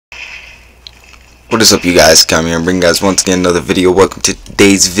What is up, you guys? Come here and bring you guys once again another video. Welcome to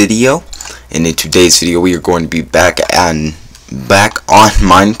today's video. And in today's video we are going to be back on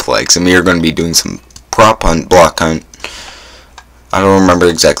Mineplex, and we are going to be doing some prop hunt, block hunt. I don't remember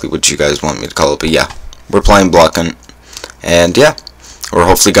exactly what you guys want me to call it, but yeah, we're playing block hunt. And yeah, we're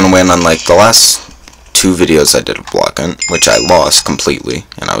hopefully going to win, unlike the last two videos I did of block hunt, which I lost completely,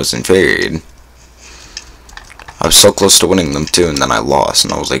 and I was infuriated. I was so close to winning them too, and then I lost,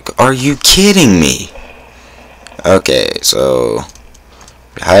 and I was like, are you kidding me? Okay, so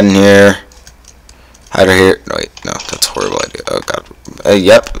hide in here, hide right here. No, wait, no, that's a horrible idea. Oh god.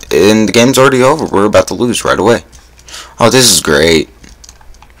 Yep, and the game's already over. We're about to lose right away. Oh, this is great.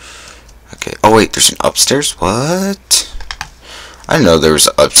 Okay. Oh wait, there's an upstairs. What? I didn't know there was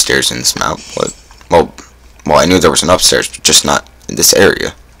upstairs in this map. What? Well, I knew there was an upstairs, but just not in this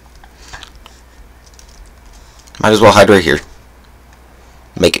area. Might as well hide right here.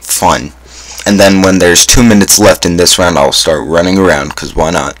 Make it fun. And then when there's 2 minutes left in this round, I'll start running around, because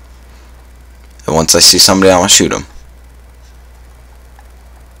why not? And once I see somebody, I want to shoot them.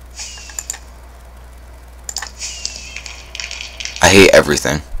 I hate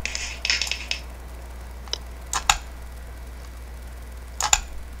everything.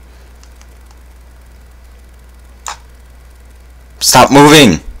 Stop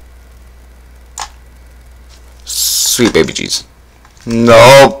moving! Sweet baby Jesus.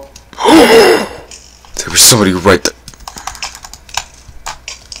 No. There was somebody right there.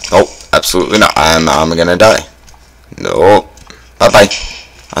 Nope, absolutely not. I'm gonna die. No. Bye bye.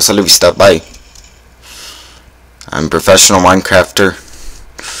 Hasta la vista. Bye. I'm a professional Minecrafter.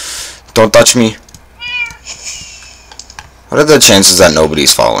 Don't touch me. What are the chances that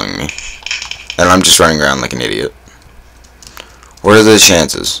nobody's following me? And I'm just running around like an idiot? What are the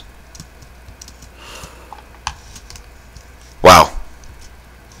chances? Wow.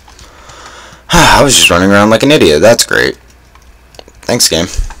 I was just running around like an idiot. That's great. Thanks, game.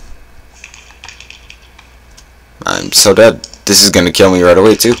 I'm so dead. This is gonna kill me right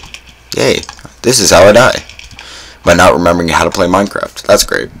away, too. Yay. This is how I die. By not remembering how to play Minecraft. That's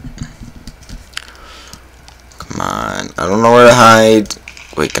great. Come on. I don't know where to hide.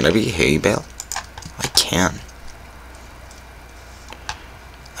 Wait, can I be a hay bale? I can.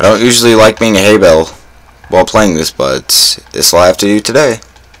 I don't usually like being a hay bale while playing this, but this will I have to do today.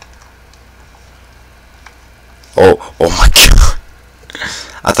 Oh my god.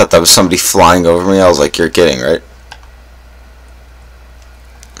 I thought that was somebody flying over me. I was like, you're kidding, right?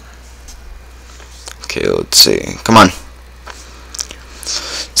 Okay, let's see. Come on.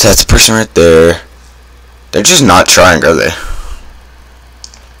 So that's the person right there. They're just not trying, are they?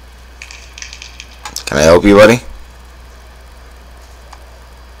 Can I help you, buddy?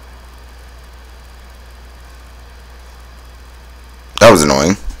 That was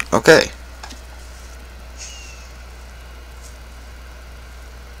annoying. Okay.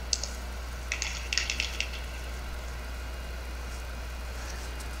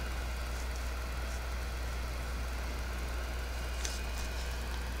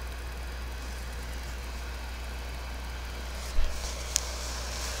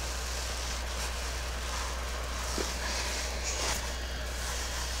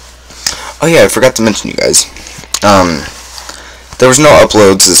 Oh yeah, I forgot to mention, you guys. There was no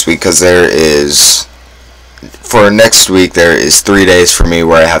uploads this week because for next week there is 3 days for me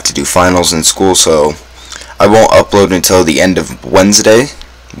where I have to do finals in school, so I won't upload until the end of Wednesday,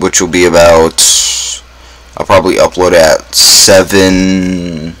 which will be about, I'll probably upload at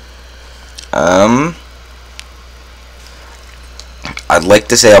 7, I'd like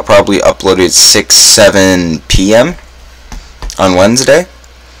to say I'll probably upload at 6-7 p.m. on Wednesday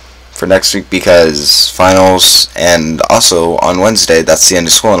for next week, because finals, and also on Wednesday that's the end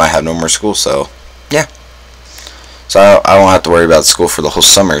of school and I have no more school, so yeah. So I won't have to worry about school for the whole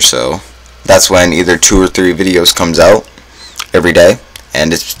summer, so that's when either 2 or 3 videos comes out every day,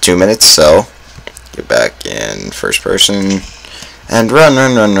 and it's 2 minutes, so get back in first person and run.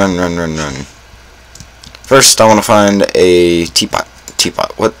 First I want to find a teapot.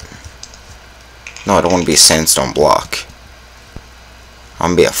 What? No, I don't want to be a sandstone block.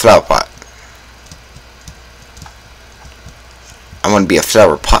 I'm gonna be a flower pot. I want to be a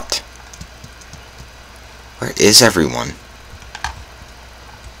flower pot. Where is everyone?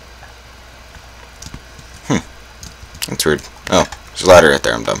 That's weird. Oh, there's a ladder right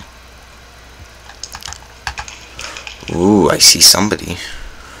there. I'm dumb. Ooh, I see somebody.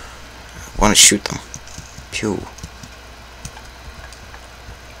 I want to shoot them. Pew.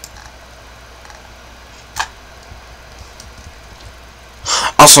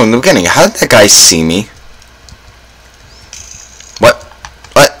 Also, in the beginning, how did that guy see me? What?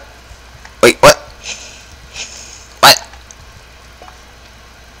 Wait, what?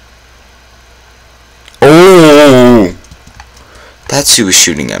 That's who was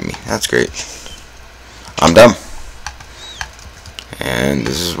shooting at me. That's great. I'm dumb. And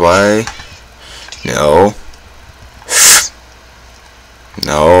this is why. No.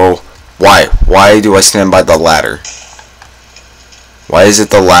 No. Why? Why do I stand by the ladder? Why is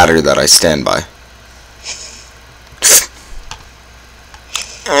it the ladder that I stand by?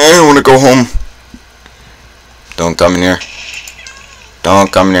 I want to go home. Don't come in here.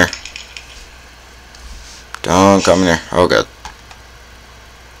 Don't come in here. Don't come in here. Oh god.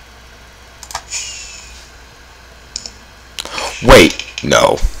 Wait.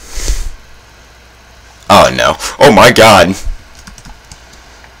 No. Oh no. Oh my god.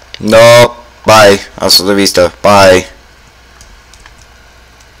 No. Bye. Hasta la vista. Bye.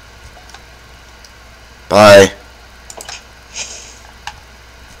 Bye.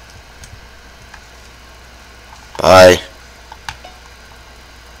 Bye.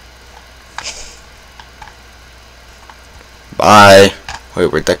 Bye.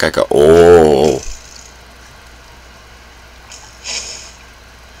 Wait, where'd that guy go? Oh.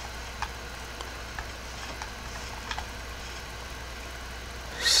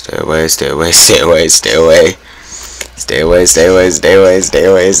 Stay away, stay away, stay away, stay away. Stay away, stay away, stay away, stay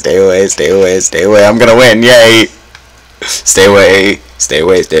away, stay away, stay away, stay away. I'm gonna win, yay! Stay away, stay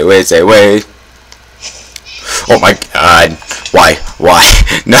away, stay away, stay away. Oh my god. Why? Why?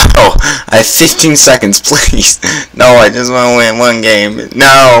 No! I have 15 seconds, please. No, I just want to win one game.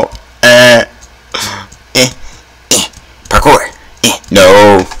 No! Parkour!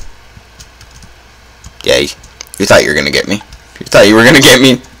 No! Yay. You thought you were gonna get me. You thought you were gonna get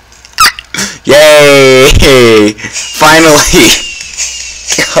me. Yay! Finally!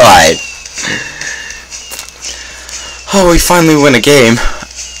 God. Oh, we finally win a game.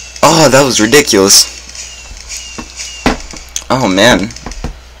 Oh, that was ridiculous. Oh man,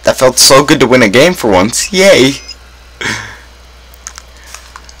 that felt so good to win a game for once. Yay!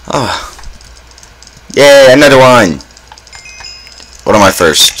 Oh, yay! Another one. What am I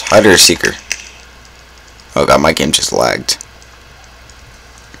first? Hider or seeker? Oh god, my game just lagged.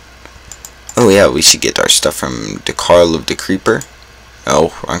 Oh yeah, we should get our stuff from the Carl of the Creeper.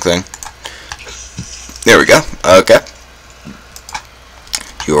 Oh, wrong thing. There we go. Okay.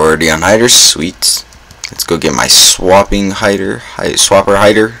 You're already on hider. Sweet. Let's go get my swapper hider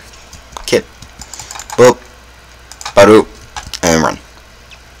kit. Boop. Badoop. And run.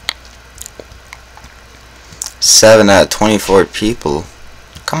 7 out of 24 people.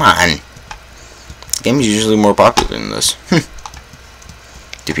 Come on. The game is usually more popular than this.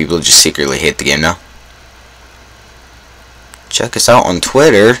 Do people just secretly hate the game now? Check us out on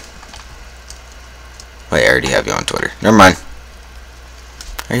Twitter. Wait, I already have you on Twitter. Never mind.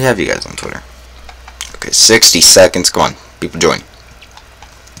 I already have you guys on Twitter. Okay, 60 seconds. Come on. People join.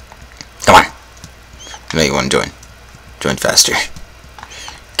 Come on. I know you want to join. Join faster.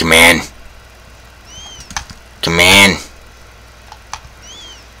 Come on. Come on.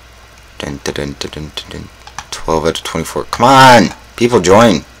 Dun, dun, dun, dun, dun, dun. 12 out of 24. Come on. People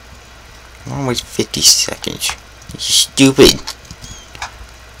join. I want to waste 50 seconds. You're stupid.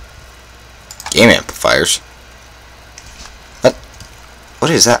 Game amplifiers. What? What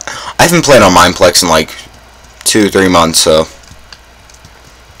is that? I haven't played on Mineplex in like 2-3 months, so.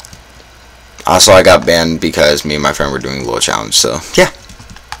 Also, I got banned because me and my friend were doing a little challenge, so yeah.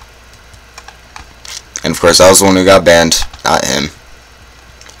 And of course, I was the one who got banned, not him.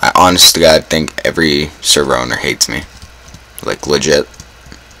 I honest to God think every server owner hates me. Like, legit.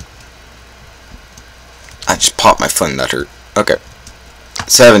 I just popped my foot and that hurt. Okay.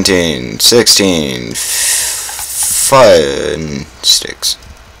 17, 16, fun sticks.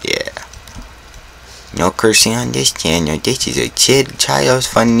 Yeah. No cursing on this channel. This is a child's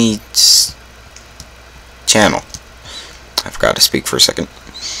funny channel. I forgot to speak for a second.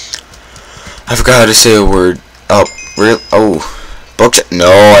 I forgot to say a word. Oh, real? Oh. Books? No,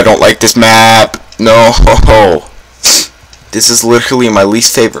 I don't like this map. No. This is literally my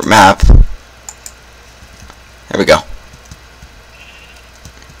least favorite map. There we go.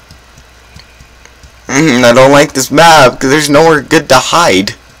 I don't like this map because there's nowhere good to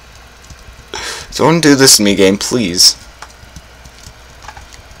hide. Don't do this to me, game, please.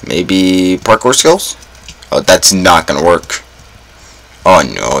 Maybe parkour skills? Oh, that's not gonna work. Oh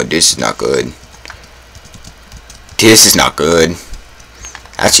no, this is not good. This is not good.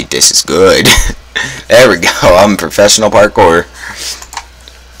 Actually, this is good. There we go. I'm a professional parkour.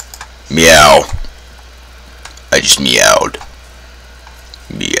 Meow. I just meowed.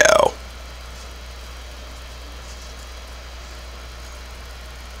 Meow.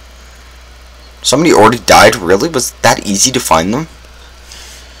 Somebody already died? Really? Was that easy to find them?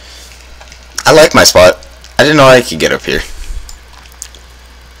 I like my spot. I didn't know I could get up here.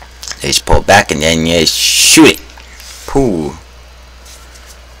 They just pull it back and then you shoot it. Pooh.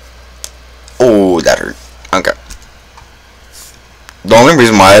 Oh, that hurt. Okay. The only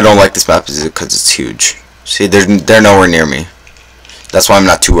reason why I don't like this map is because it's huge. See, they're nowhere near me. That's why I'm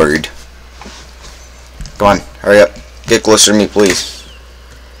not too worried. Come on, hurry up. Get closer to me, please.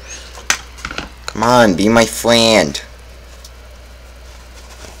 Come on, be my friend.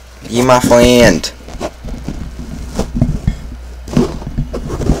 Be my friend.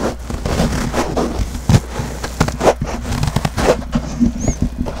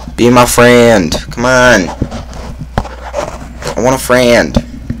 Be my friend. Come on. I want a friend.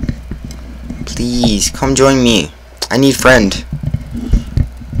 Please, come join me. I need friend.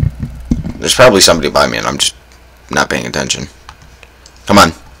 There's probably somebody by me and I'm just not paying attention. Come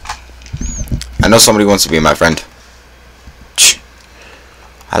on. I know somebody wants to be my friend.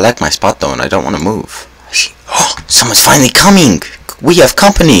 I like my spot though and I don't want to move. Oh, someone's finally coming. We have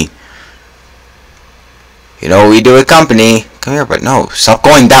company. You know what we do with company. Come here, but no. Stop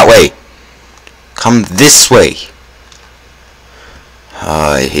going that way. Come this way.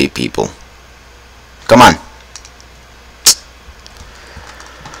 I hate people. Come on.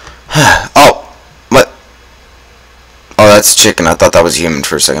 Oh. What? Oh, that's chicken. I thought that was human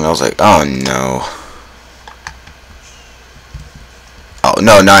for a second. I was like, oh no. Oh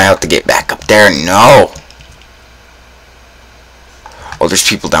no, now I have to get back up there. No. Oh, there's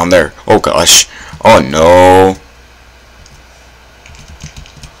people down there. Oh gosh. Oh no.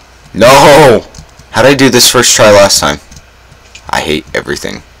 No! How did I do this first try last time? I hate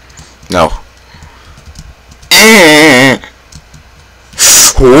everything. No.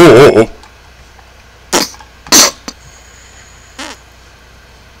 Oh.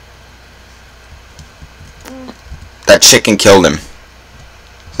 That chicken killed him.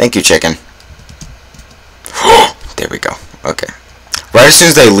 Thank you, chicken. There we go. Okay. Right as soon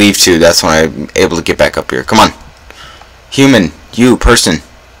as they leave too, that's when I'm able to get back up here. Come on. Human. You. Person.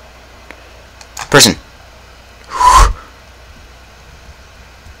 Person.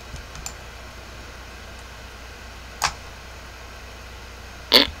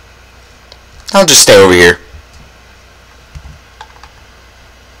 I'll just stay over here.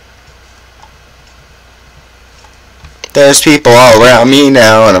 There's people all around me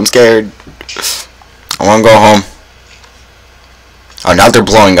now and I'm scared. I want to go home. Oh, now they're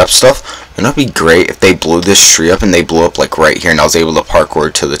blowing up stuff. Wouldn't it be great if they blew this tree up and they blew up like right here and I was able to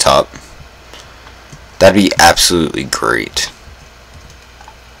parkour to the top? That'd be absolutely great.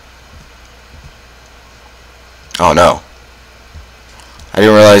 Oh no. I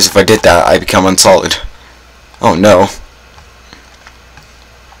didn't realize if I did that I become unsolid. Oh no.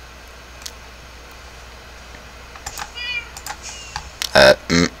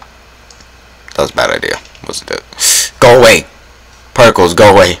 That was a bad idea, wasn't it? Go away! Particles,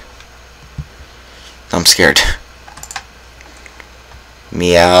 go away! I'm scared.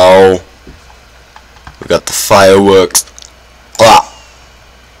 Meow. We got the fireworks. Ah.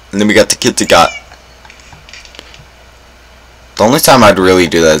 And then we got the Kitty Cat. The only time I'd really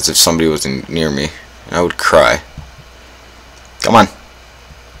do that is if somebody wasn't near me. And I would cry. Come on.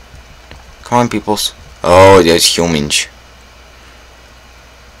 Come on, peoples. Oh, there's humans.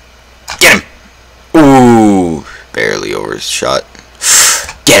 Get him! Ooh. Barely overshot.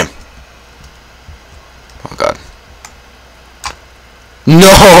 Get him! Oh, God.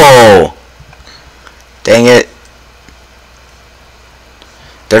 No! Dang it.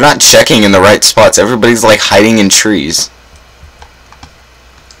 They're not checking in the right spots. Everybody's like hiding in trees.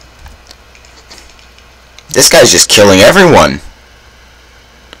 This guy's just killing everyone.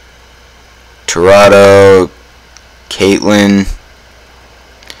 Torado, Caitlin.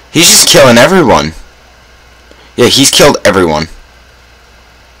 He's just killing everyone. Yeah, he's killed everyone.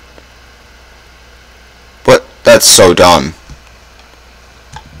 But that's so dumb.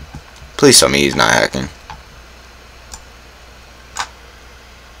 Please tell me he's not hacking.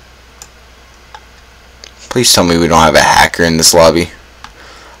 Please tell me we don't have a hacker in this lobby.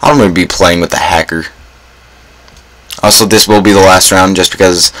 I don't want to be playing with a hacker. Also, this will be the last round just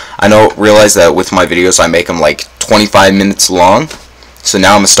because I realize that with my videos I make them like 25 minutes long. So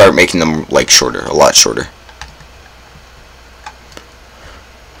now I'm going to start making them like shorter, a lot shorter.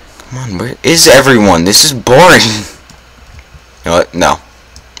 Come on, where is everyone? This is boring. You know what? No.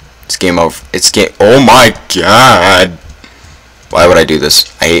 It's game over. It's game. Oh my god. Why would I do this?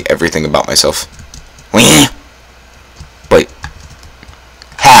 I hate everything about myself. Wait.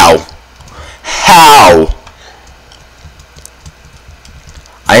 How? How?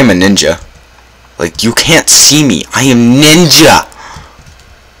 I am a ninja. Like, you can't see me. I am ninja.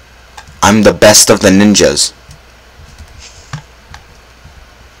 I'm the best of the ninjas.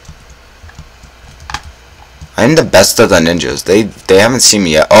 I'm the best of the ninjas. They haven't seen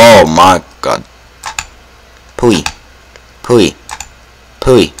me yet. Oh my god. Pooey. Pooey.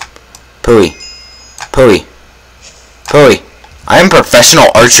 Pooey. Pooey. Pooey. Pooey. I am a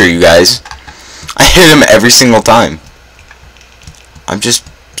professional archer, you guys. I hit him every single time. I'm just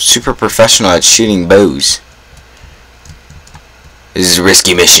super professional at shooting bows. This is a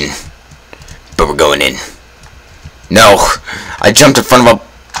risky mission, but we're going in. No, I jumped in front of a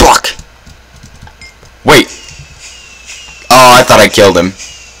block. Wait. Oh, I thought I killed him.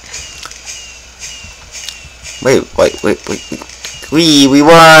 Wait. We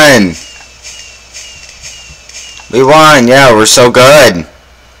won. We won. Yeah, we're so good.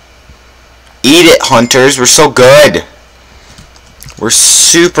 Eat it, hunters. We're so good. We're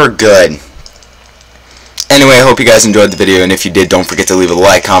super good. Anyway, I hope you guys enjoyed the video, and if you did, don't forget to leave a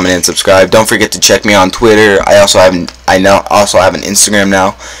like, comment, and subscribe. Don't forget to check me on Twitter. I also have an Instagram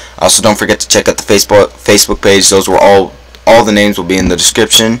now. Also, don't forget to check out the Facebook page. Those were all the names will be in the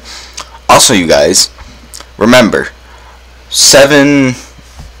description. Also, you guys, remember 7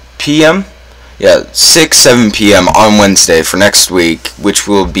 p.m. Yeah, 7 p.m. on Wednesday for next week, which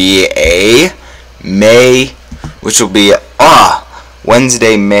will be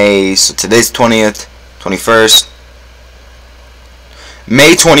Wednesday, May. So today's 20th. 21st,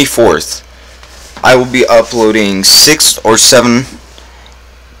 May 24th, I will be uploading 6 or 7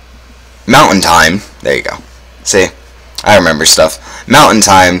 Mountain Time. There you go. See, I remember stuff. Mountain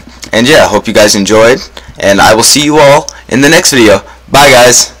Time. And yeah, hope you guys enjoyed, and I will see you all in the next video. Bye,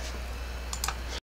 guys.